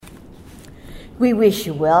We wish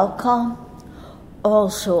you welcome.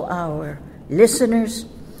 Also, our listeners,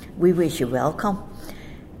 we wish you welcome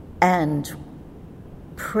and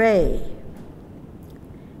pray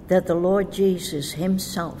that the Lord Jesus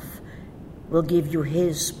himself will give you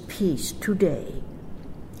his peace today,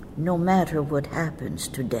 no matter what happens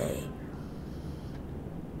today.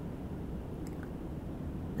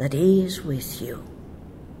 That he is with you.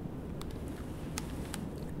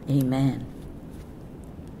 Amen.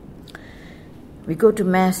 We go to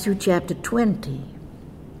Matthew chapter 20,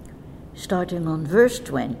 starting on verse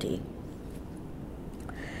 20.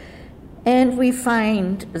 And we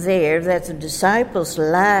find there that the disciples'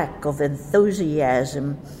 lack of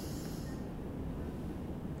enthusiasm,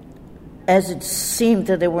 as it seemed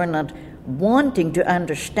that they were not wanting to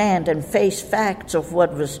understand and face facts of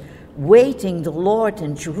what was waiting the Lord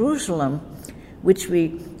in Jerusalem, which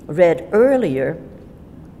we read earlier,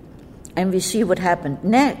 and we see what happened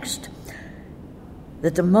next.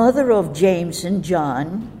 That the mother of James and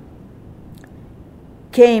John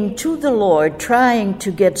came to the Lord trying to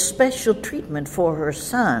get special treatment for her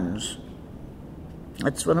sons.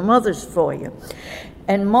 That's what a mother's for you.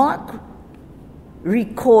 And Mark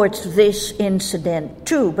records this incident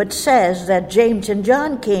too, but says that James and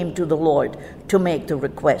John came to the Lord to make the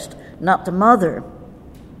request, not the mother.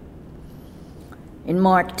 In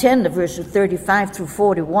Mark 10, the verses 35 through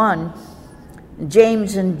 41,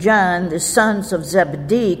 James and John, the sons of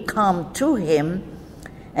Zebedee, come to him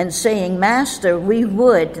and saying, Master, we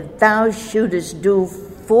would that thou shouldest do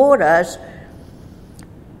for us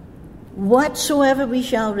whatsoever we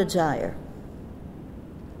shall desire.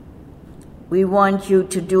 We want you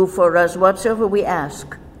to do for us whatsoever we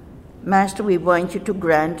ask. Master, we want you to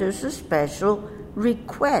grant us a special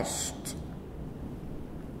request.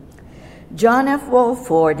 John F.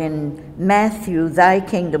 Walford in Matthew, Thy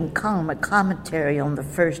Kingdom Come, a commentary on the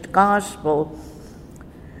first gospel,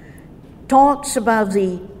 talks about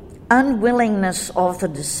the unwillingness of the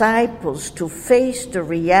disciples to face the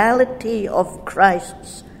reality of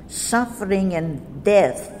Christ's suffering and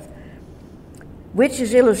death, which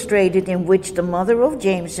is illustrated in which the mother of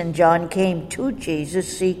James and John came to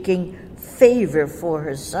Jesus seeking favor for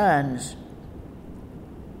her sons.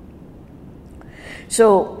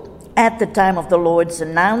 So, at the time of the Lord's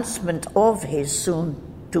announcement of his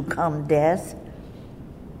soon-to-come death,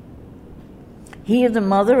 here the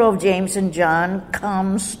mother of James and John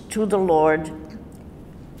comes to the Lord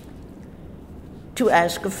to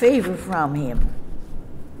ask a favor from him.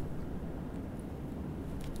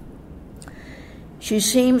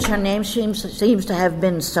 Her name seems to have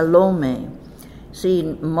been Salome. See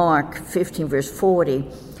in Mark 15, verse 40,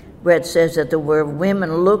 where it says that there were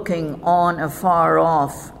women looking on afar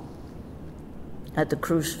off at the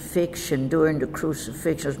crucifixion, during the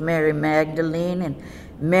crucifixion. It was Mary Magdalene and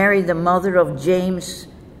Mary, the mother of James,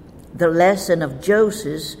 the less son of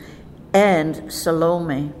Joseph, and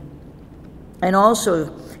Salome. And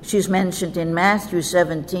also, she's mentioned in Matthew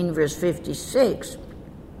 17, verse 56.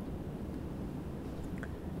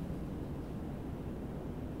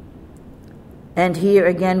 And here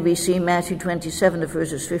again we see Matthew 27, the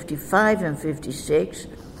verses 55 and 56.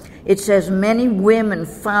 It says, Many women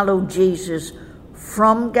followed Jesus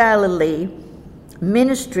from Galilee,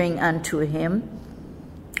 ministering unto him,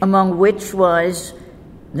 among which was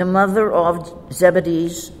the mother of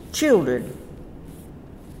Zebedee's children.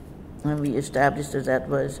 And we established that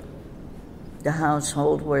was the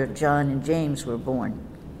household where John and James were born.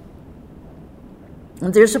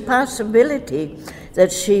 And there's a possibility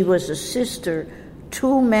that she was a sister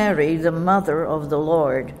to Mary, the mother of the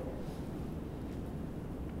Lord.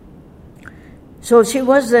 So she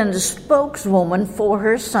was then the spokeswoman for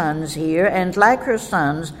her sons here, and like her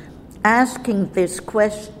sons, asking this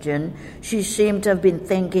question, she seemed to have been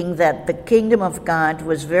thinking that the kingdom of God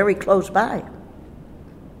was very close by,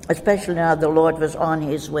 especially now the Lord was on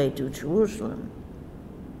his way to Jerusalem.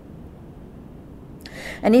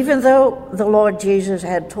 And even though the Lord Jesus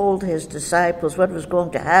had told his disciples what was going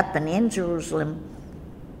to happen in Jerusalem,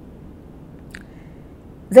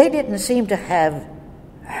 they didn't seem to have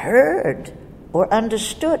heard or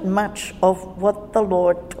understood much of what the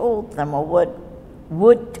Lord told them or what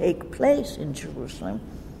would take place in Jerusalem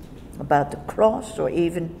about the cross, or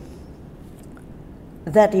even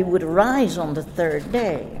that he would rise on the third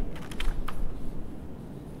day.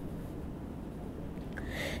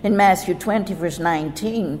 In Matthew 20, verse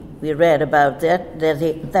 19, we read about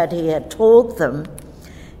that he had told them,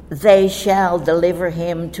 they shall deliver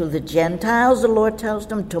him to the Gentiles, the Lord tells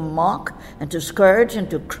them, to mock and to scourge and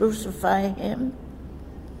to crucify him.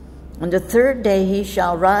 On the third day he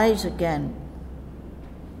shall rise again.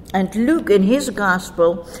 And Luke, in his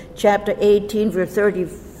Gospel, chapter 18, verse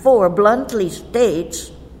 34, bluntly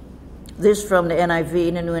states, this from the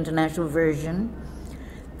NIV, the New International Version,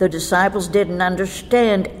 the disciples didn't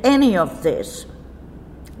understand any of this.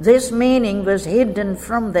 This meaning was hidden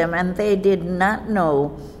from them, and they did not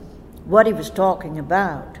know what he was talking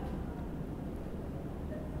about.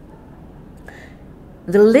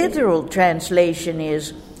 The literal translation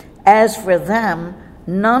is, as for them,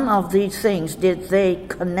 none of these things did they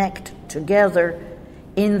connect together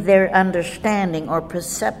in their understanding or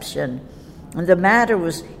perception, and the matter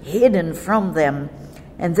was hidden from them,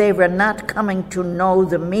 and they were not coming to know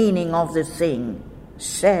the meaning of the thing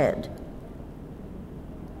said.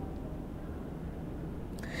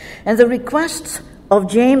 And the request of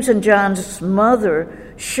James and John's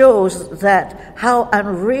mother shows that how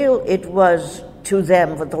unreal it was to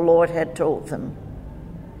them what the Lord had told them.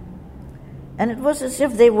 And it was as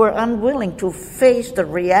if they were unwilling to face the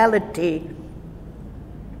reality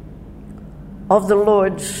of the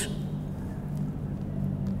Lord's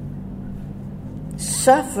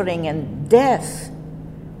suffering and death,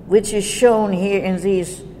 which is shown here in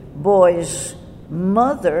these boys'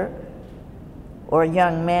 mother, or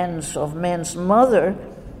young men's mother,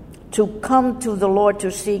 to come to the Lord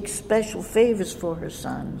to seek special favors for her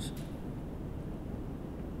sons.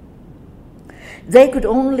 They could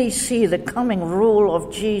only see the coming rule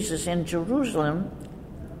of Jesus in Jerusalem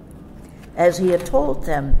as he had told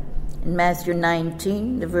them in Matthew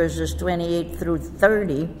 19, the verses 28 through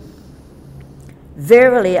 30.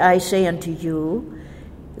 Verily I say unto you,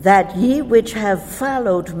 that ye which have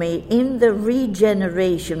followed me in the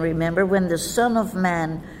regeneration, remember, when the Son of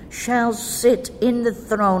Man shall sit in the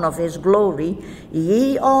throne of his glory,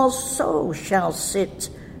 ye also shall sit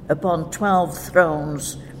upon 12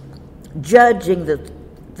 thrones, judging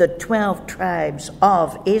the 12 tribes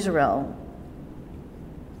of Israel.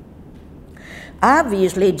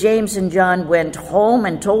 Obviously, James and John went home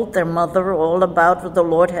and told their mother all about what the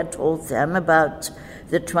Lord had told them about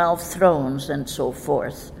the 12 thrones and so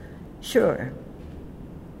forth. Sure.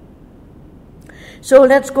 So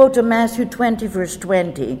let's go to Matthew 20, verse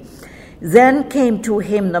 20. Then came to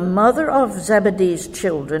him the mother of Zebedee's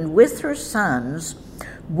children with her sons,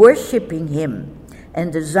 worshiping him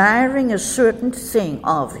and desiring a certain thing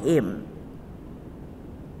of him.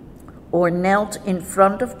 Or knelt in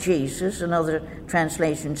front of Jesus, another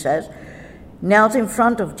translation says, knelt in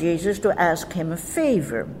front of Jesus to ask him a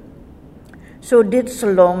favor. So did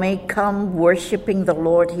Salome come worshiping the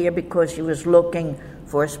Lord here because she was looking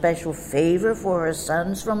for a special favor for her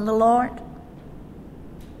sons from the Lord?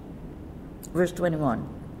 Verse 21.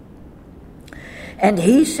 And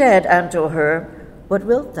he said unto her, what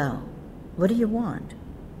wilt thou? What do you want?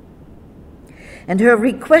 And her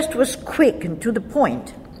request was quick and to the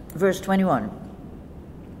point. Verse 21.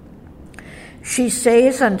 She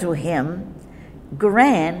saith unto him,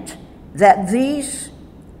 grant that these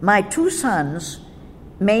my 2 sons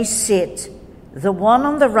may sit, the one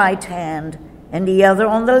on the right hand and the other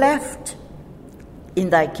on the left, in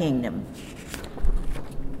thy kingdom.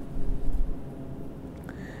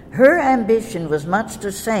 Her ambition was much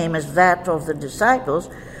the same as that of the disciples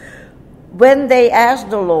when they asked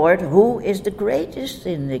the Lord, who is the greatest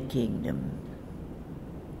in the kingdom?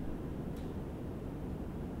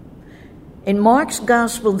 In Mark's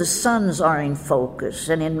gospel, the sons are in focus,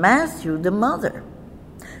 and in Matthew, the mother.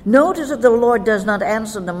 Notice that the Lord does not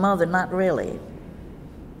answer the mother, not really.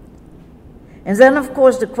 And then, of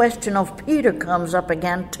course, the question of Peter comes up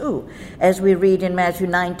again, too, as we read in Matthew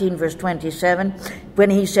 19, verse 27, when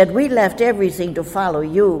he said, we left everything to follow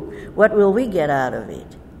you. What will we get out of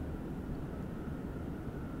it?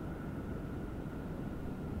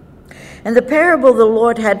 And the parable the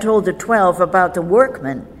Lord had told the 12 about the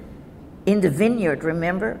workmen in the vineyard,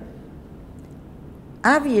 remember?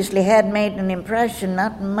 Obviously had made an impression,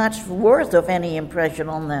 not much worth of any impression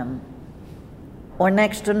on them, or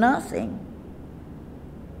next to nothing.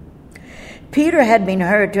 Peter had been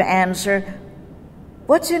heard to answer,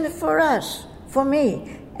 what's in it for us, for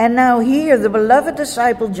me? And now here, the beloved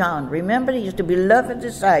disciple John, remember he's the beloved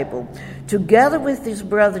disciple, together with his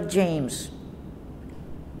brother James,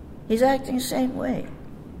 he's acting the same way.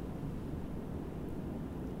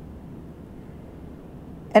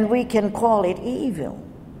 And we can call it evil,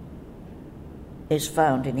 is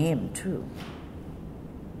found in him too.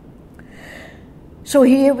 So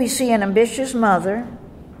here we see an ambitious mother,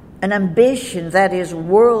 an ambition that is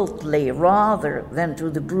worldly rather than to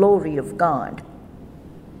the glory of God.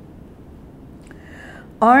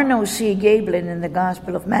 Arno C. Gaebelin in the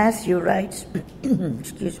Gospel of Matthew writes,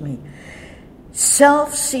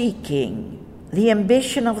 self-seeking, the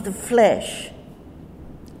ambition of the flesh,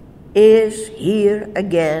 is here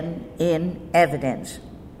again in evidence.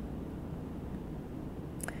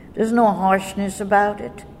 There's no harshness about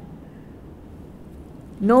it,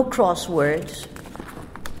 no crosswords,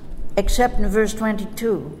 except in verse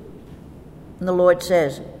 22. And the Lord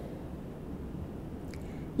says,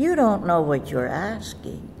 you don't know what you're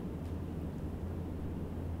asking.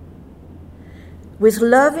 With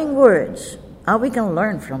loving words, how we can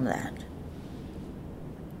learn from that?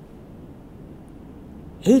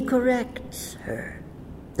 He corrects her.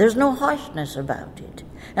 There's no harshness about it.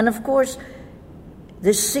 And of course,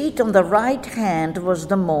 the seat on the right hand was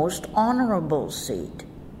the most honorable seat.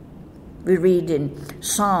 We read in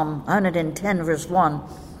Psalm 110, verse 1,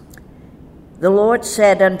 the Lord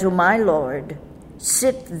said unto my Lord,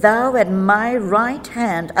 sit thou at my right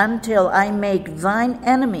hand until I make thine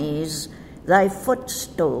enemies thy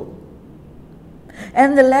footstool.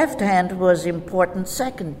 And the left hand was important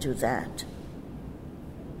second to that.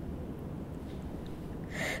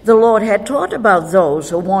 The Lord had taught about those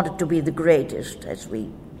who wanted to be the greatest, as we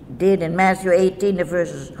did in Matthew 18, the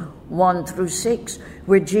verses 1 through 6,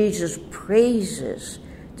 where Jesus praises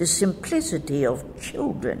the simplicity of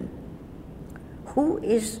children. Who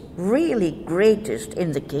is really greatest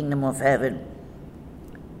in the kingdom of heaven?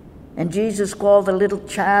 And Jesus called the little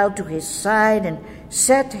child to his side and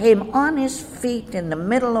set him on his feet in the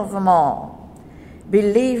middle of them all.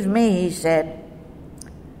 Believe me, he said,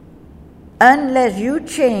 unless you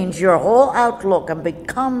change your whole outlook and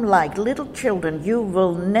become like little children, you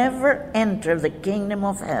will never enter the kingdom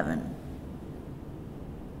of heaven.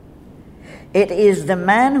 It is the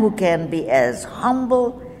man who can be as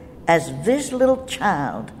humble as this little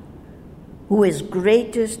child who is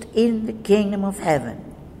greatest in the kingdom of heaven.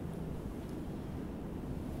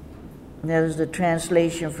 That is the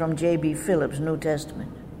translation from J.B. Phillips' New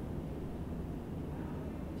Testament.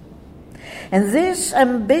 And this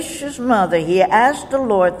ambitious mother, he asked the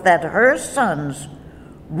Lord that her sons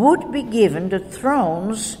would be given the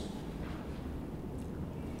thrones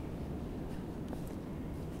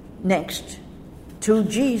next to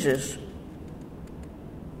Jesus.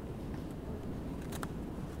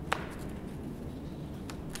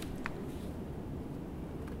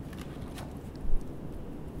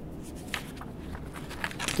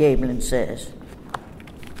 Gamelin says.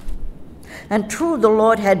 And true, the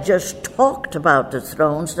Lord had just talked about the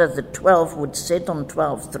thrones, that the 12 would sit on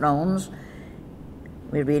 12 thrones.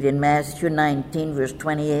 We read in Matthew 19, verse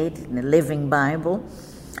 28, in the Living Bible.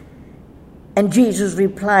 And Jesus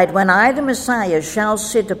replied, when I, the Messiah, shall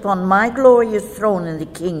sit upon my glorious throne in the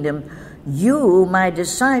kingdom, you, my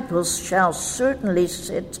disciples, shall certainly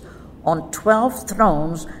sit on 12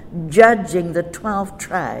 thrones, judging the 12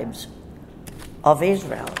 tribes of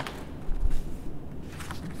Israel.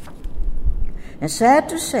 And sad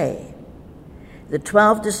to say, the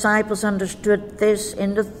 12 disciples understood this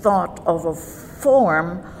in the thought of a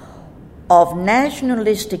form of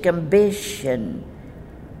nationalistic ambition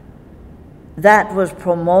that was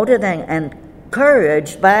promoted and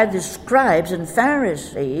encouraged by the scribes and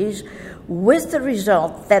Pharisees, with the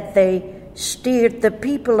result that they steered the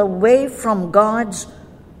people away from God's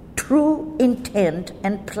true intent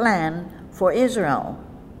and plan for Israel.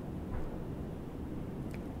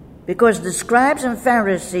 Because the scribes and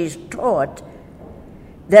Pharisees taught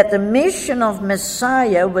that the mission of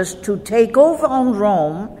Messiah was to take over on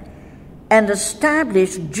Rome and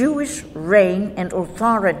establish Jewish reign and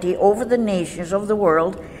authority over the nations of the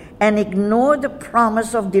world, and ignore the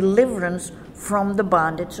promise of deliverance from the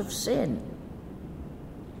bondage of sin.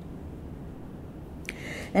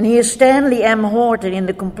 And here Stanley M. Horton in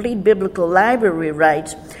the Complete Biblical Library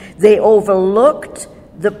writes, they overlooked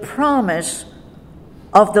the promise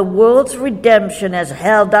of the world's redemption as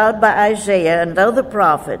held out by Isaiah and other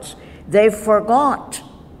prophets. They forgot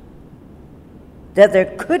that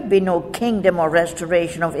there could be no kingdom or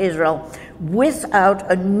restoration of Israel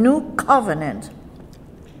without a new covenant.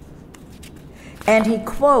 And he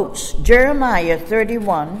quotes Jeremiah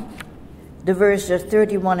 31, the verses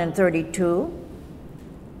 31 and 32,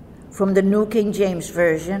 from the New King James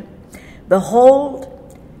Version. Behold,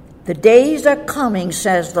 the days are coming,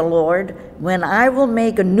 says the Lord, when I will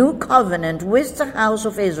make a new covenant with the house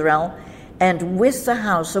of Israel and with the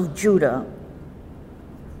house of Judah,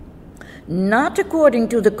 not according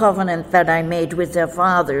to the covenant that I made with their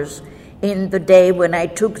fathers in the day when I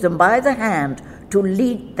took them by the hand to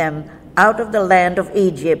lead them out of the land of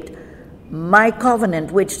Egypt, my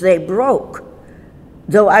covenant which they broke,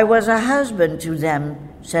 though I was a husband to them,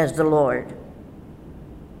 says the Lord.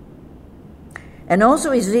 And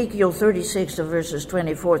also Ezekiel 36, verses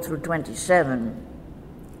 24 through 27.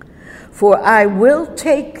 For I will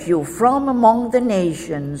take you from among the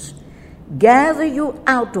nations gather you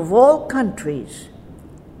out of all countries,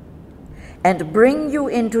 and bring you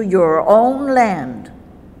into your own land.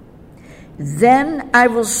 Then I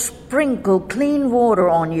will sprinkle clean water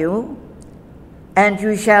on you, and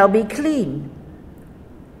you shall be clean.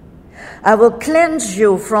 I will cleanse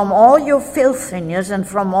you from all your filthiness and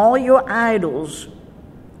from all your idols.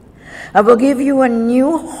 I will give you a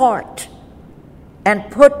new heart and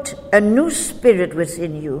put a new spirit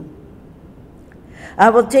within you. I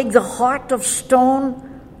will take the heart of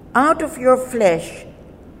stone out of your flesh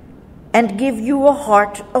and give you a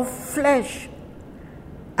heart of flesh.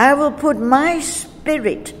 I will put my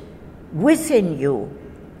spirit within you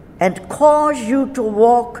and cause you to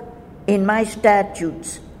walk in my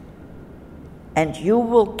statutes, and you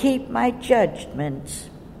will keep my judgments,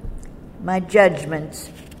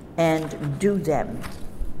 and do them.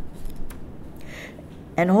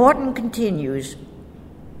 And Horton continues,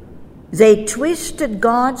 they twisted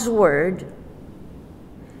God's word,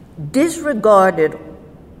 disregarded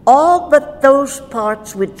all but those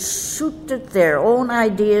parts which suited their own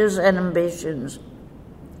ideas and ambitions,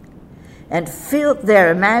 and filled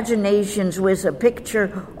their imaginations with a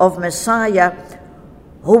picture of Messiah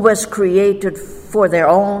who was created for their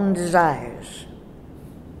own desires.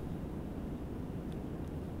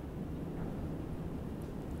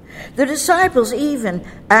 The disciples, even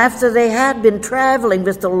after they had been traveling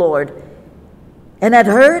with the Lord and had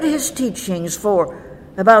heard his teachings for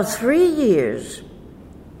about 3 years,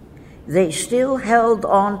 they still held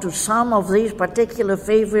on to some of these particular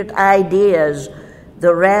favorite ideas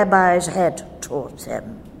the rabbis had taught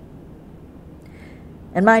them.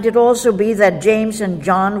 And might it also be that James and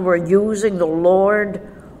John were using the Lord,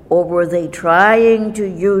 or were they trying to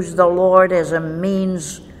use the Lord as a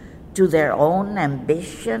means to their own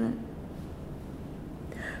ambition?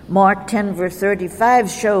 Mark 10 verse 35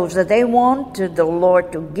 shows that they wanted the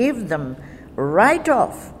Lord to give them right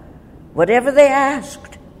off whatever they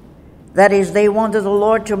asked. That is, they wanted the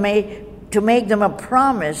Lord to make them a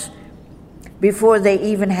promise before they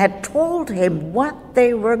even had told him what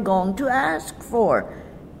they were going to ask for.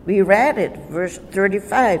 We read it, verse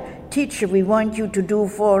 35. Teacher, we want you to do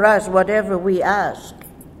for us whatever we ask.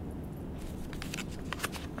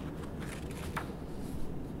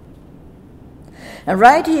 And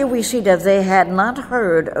right here we see that they had not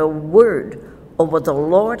heard a word of what the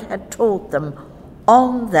Lord had told them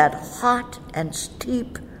on that hot and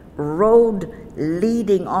steep road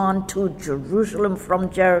leading on to Jerusalem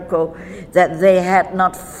from Jericho, that they had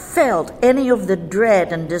not felt any of the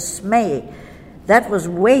dread and dismay that was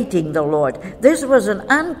waiting the Lord. This was an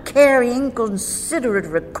uncaring, inconsiderate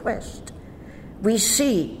request we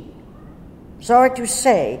see, sorry to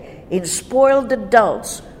say, in spoiled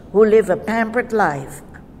adults who live a pampered life.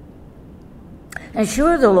 And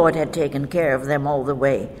sure, the Lord had taken care of them all the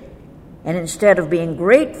way, and instead of being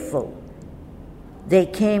grateful, they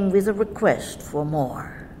came with a request for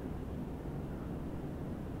more.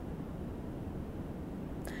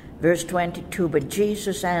 Verse 22, but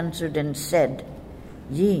Jesus answered and said,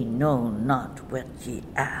 ye know not what ye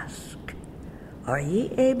ask. Are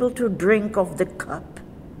ye able to drink of the cup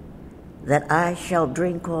that I shall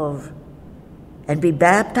drink of, and be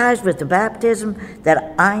baptized with the baptism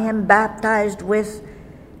that I am baptized with?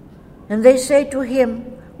 And they say to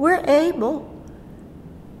him, we're able.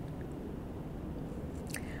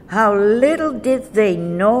 How little did they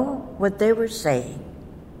know what they were saying.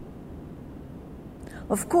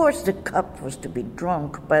 Of course, the cup was to be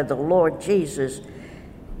drunk by the Lord Jesus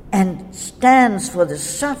and stands for the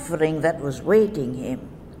suffering that was waiting him.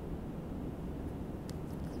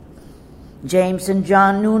 James and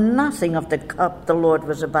John knew nothing of the cup the Lord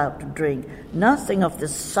was about to drink, nothing of the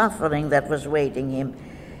suffering that was waiting him.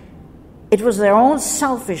 It was their own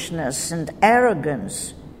selfishness and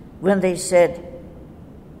arrogance when they said,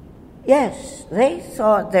 yes, they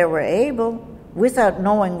thought they were able without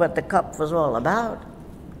knowing what the cup was all about.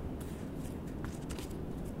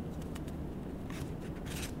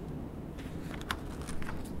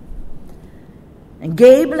 And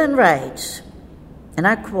Gabriel writes, and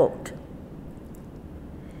I quote,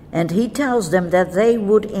 and he tells them that they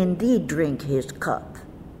would indeed drink his cup.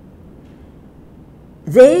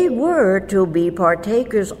 They were to be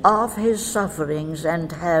partakers of his sufferings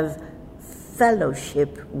and have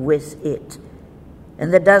fellowship with it.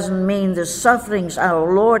 And that doesn't mean the sufferings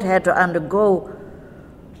our Lord had to undergo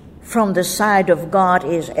from the side of God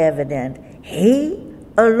is evident. He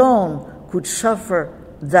alone could suffer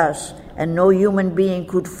thus, and no human being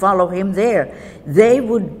could follow him there. They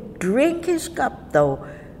would drink his cup, though,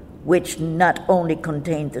 which not only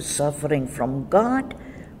contained the suffering from God,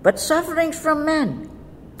 but sufferings from men,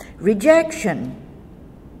 rejection,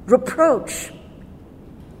 reproach,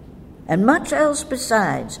 and much else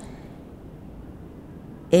besides.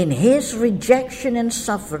 In his rejection and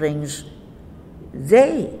sufferings,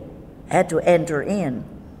 they had to enter in.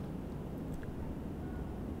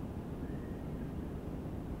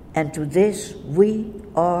 And to this we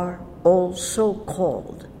are also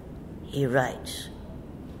called, he writes.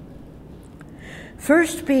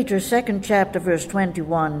 1 Peter 2nd chapter verse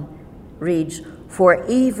 21 reads, For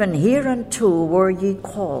even hereunto were ye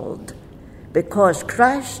called, because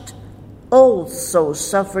Christ also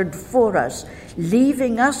suffered for us,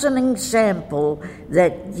 leaving us an example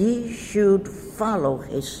that ye should follow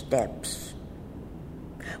his steps.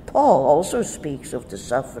 Paul also speaks of the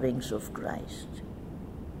sufferings of Christ.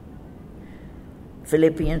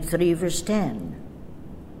 Philippians 3 verse 10,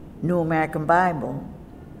 New American Bible.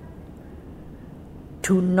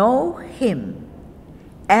 To know him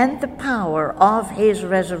and the power of his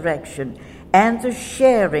resurrection and the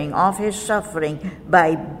sharing of his suffering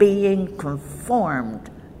by being conformed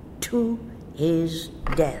to his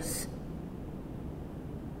death.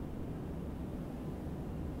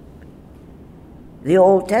 The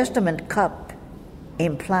Old Testament cup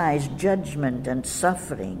implies judgment and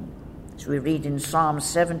suffering, as we read in Psalm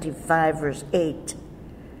 75 verse 8.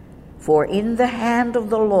 For in the hand of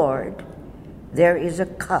the Lord there is a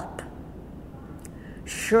cup.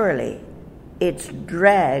 Surely its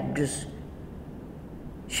dregs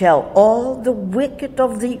shall all the wicked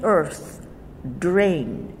of the earth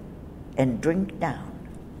drain and drink down.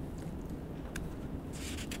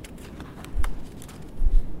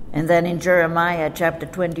 And then in Jeremiah chapter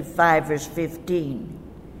 25 verse 15,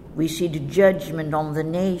 we see the judgment on the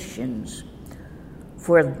nations.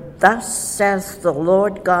 For thus saith the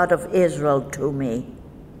Lord God of Israel to me,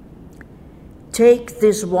 Take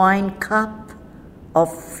this wine cup of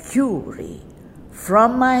fury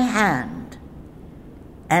from my hand,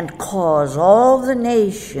 and cause all the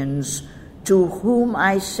nations to whom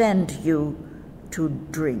I send you to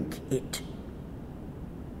drink it.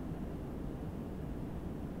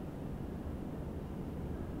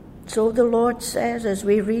 So the Lord says, as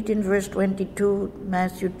we read in verse 22,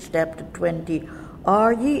 Matthew chapter 20,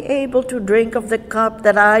 Are ye able to drink of the cup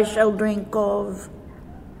that I shall drink of,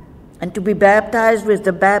 and to be baptized with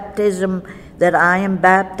the baptism that I am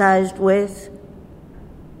baptized with?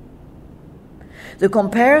 The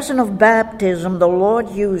comparison of baptism the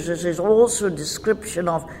Lord uses is also a description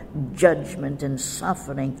of judgment and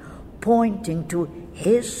suffering, pointing to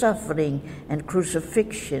his suffering and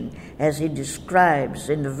crucifixion as he describes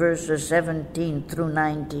in the verses 17 through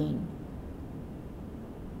 19.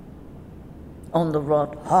 On the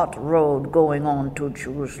hot road going on to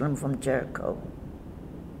Jerusalem from Jericho.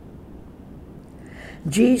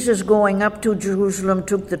 Jesus, going up to Jerusalem,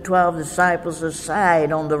 took the 12 disciples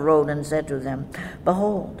aside on the road and said to them,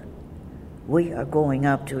 Behold, we are going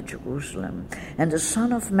up to Jerusalem, and the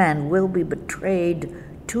Son of Man will be betrayed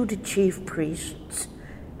to the chief priests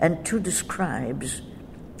and to the scribes,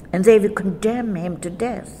 and they will condemn him to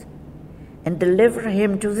death and deliver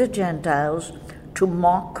him to the Gentiles to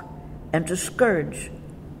mock and to scourge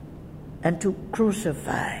and to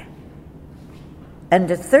crucify. And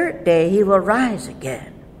the third day he will rise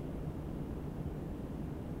again.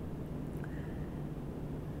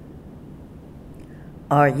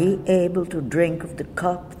 Are ye able to drink of the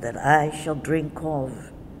cup that I shall drink of,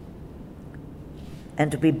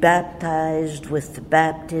 and to be baptized with the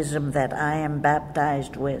baptism that I am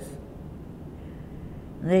baptized with?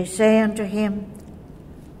 And they say unto him,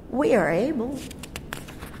 We are able.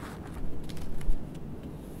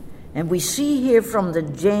 And we see here from the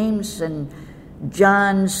James and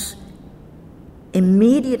John's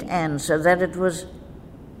immediate answer that it was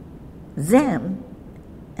them,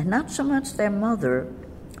 and not so much their mother,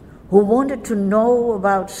 who wanted to know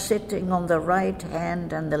about sitting on the right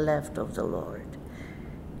hand and the left of the Lord.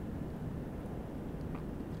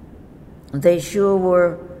 They sure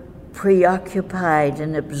were preoccupied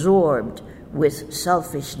and absorbed with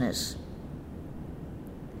selfishness.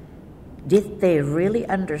 Did they really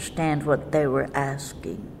understand what they were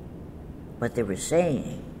asking? What they were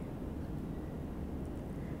saying?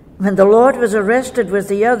 When the Lord was arrested with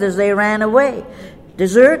the others, they ran away,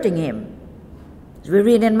 deserting him. As we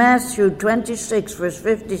read in Matthew 26, verse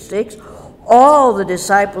 56, all the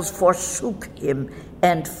disciples forsook him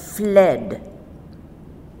and fled.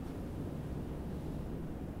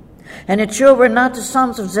 And it sure were not the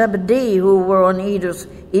sons of Zebedee who were on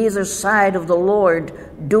either side of the Lord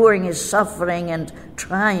during his suffering and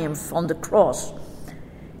triumph on the cross.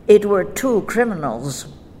 It were two criminals,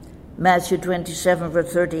 Matthew 27,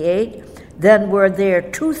 verse 38. Then were there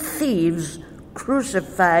two thieves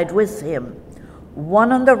crucified with him,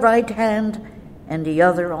 one on the right hand and the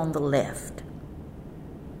other on the left.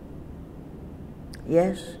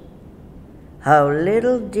 Yes, how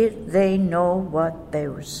little did they know what they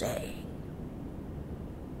were saying.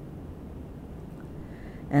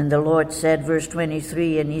 And the Lord said, verse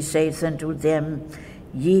 23, and he saith unto them,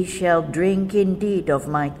 Ye shall drink indeed of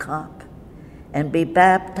my cup, and be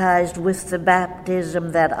baptized with the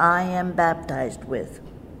baptism that I am baptized with.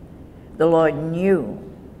 The Lord knew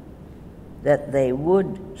that they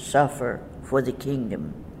would suffer for the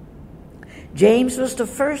kingdom. James was the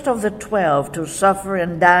first of the 12 to suffer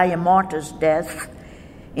and die a martyr's death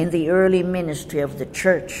in the early ministry of the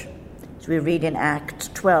church, as we read in Acts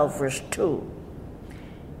 12, verse 2.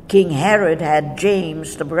 King Herod had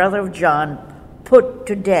James, the brother of John, put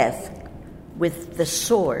to death with the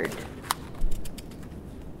sword.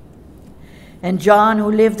 And John,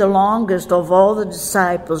 who lived the longest of all the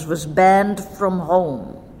disciples, was banned from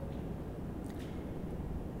home.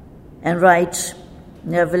 And writes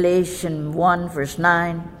in Revelation 1, verse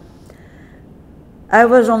 9, I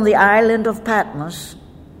was on the island of Patmos,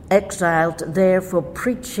 exiled there for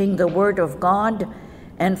preaching the word of God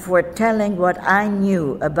and for telling what I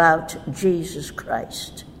knew about Jesus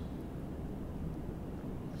Christ.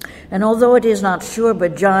 And although it is not sure,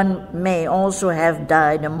 but John may also have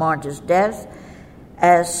died a martyr's death,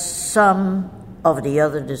 as some of the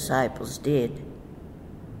other disciples did.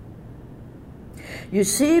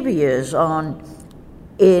 Eusebius,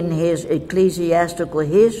 in his ecclesiastical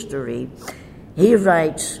history, he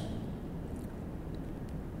writes,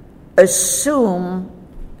 assume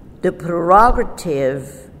the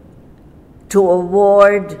prerogative to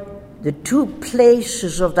award the 2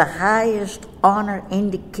 places of the highest honor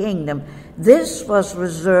in the kingdom. This was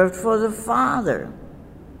reserved for the Father,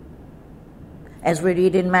 as we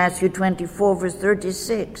read in Matthew 24, verse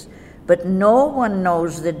 36. But no one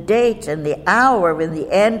knows the date and the hour when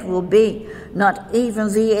the end will be, not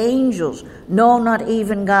even the angels, no, not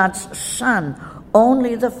even God's Son.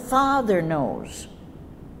 Only the Father knows.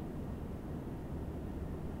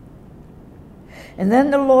 And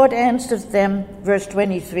then the Lord answered them, verse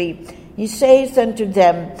 23, he saith unto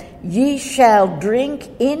them, Ye shall drink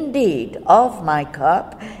indeed of my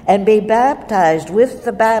cup, and be baptized with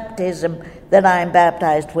the baptism that I am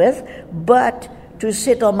baptized with, but to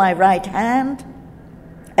sit on my right hand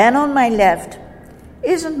and on my left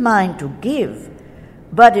isn't mine to give,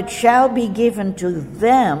 but it shall be given to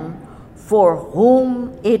them for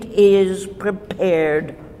whom it is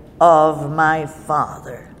prepared of my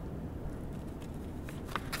Father.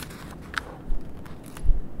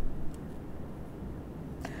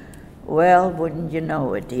 Well, wouldn't you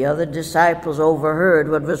know it, the other disciples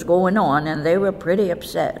overheard what was going on, and they were pretty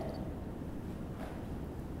upset.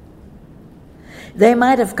 They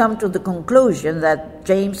might have come to the conclusion that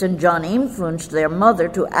James and John influenced their mother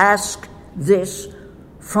to ask this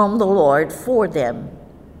from the Lord for them.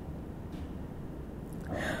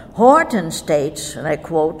 Horton states, and I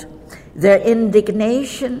quote, their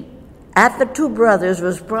indignation at the 2 brothers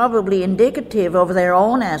was probably indicative of their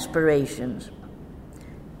own aspirations.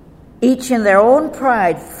 Each in their own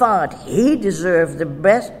pride thought he deserved the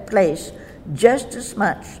best place just as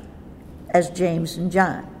much as James and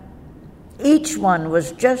John. Each one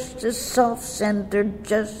was just as self-centered,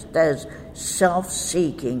 just as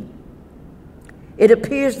self-seeking. It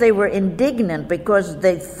appears they were indignant because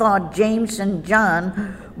they thought James and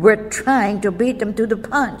John were trying to beat them to the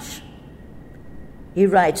punch. He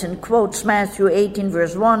writes and quotes Matthew 18,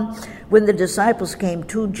 verse 1, when the disciples came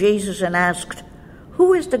to Jesus and asked,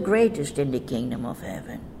 Who is the greatest in the kingdom of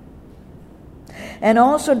heaven? And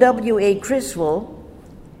also W.A. Criswell,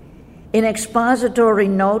 in expository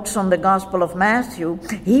notes on the Gospel of Matthew,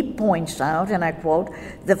 he points out, and I quote,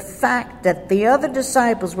 the fact that the other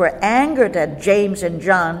disciples were angered at James and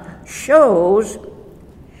John shows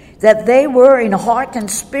that they were in heart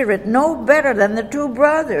and spirit no better than the 2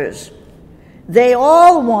 brothers. They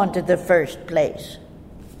all wanted the first place.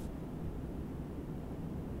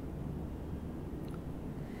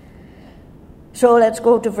 So let's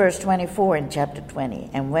go to verse 24 in chapter 20.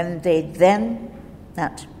 And when the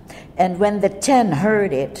 10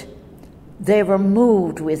 heard it, they were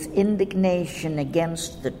moved with indignation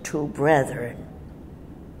against the 2 brethren.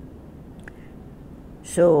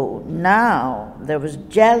 So now there was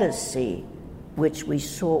jealousy, which we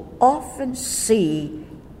so often see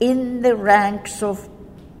in the ranks of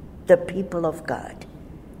the people of God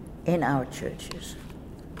in our churches.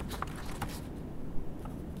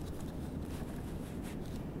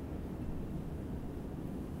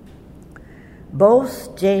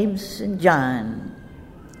 Both James and John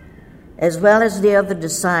as well as the other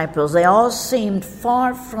disciples, they all seemed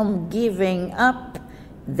far from giving up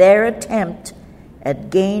their attempt at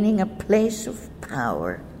gaining a place of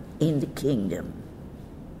power in the kingdom.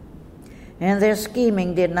 And their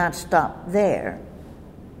scheming did not stop there.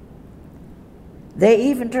 They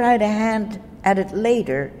even tried a hand at it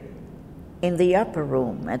later in the upper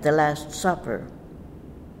room at the Last Supper.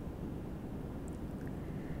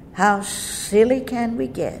 How silly can we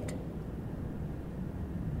get?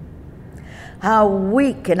 How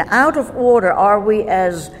weak and out of order are we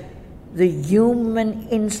as the human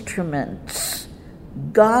instruments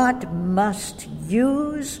God must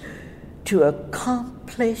use to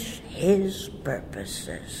accomplish His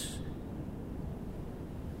purposes.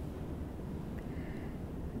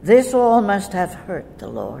 This all must have hurt the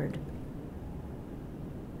Lord.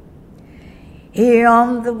 Here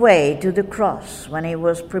on the way to the cross, when He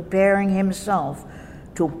was preparing Himself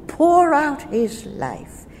to pour out His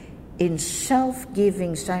life in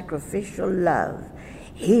self-giving sacrificial love,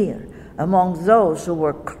 here among those who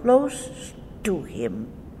were closest to Him,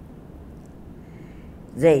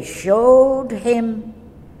 they showed Him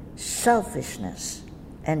selfishness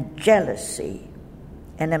and jealousy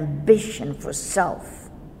and ambition for self.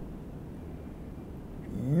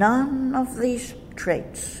 None of these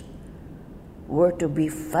traits were to be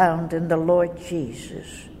found in the Lord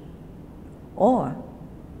Jesus, or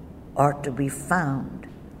are to be found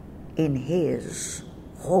in His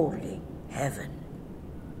holy heaven.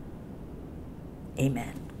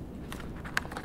 Amen.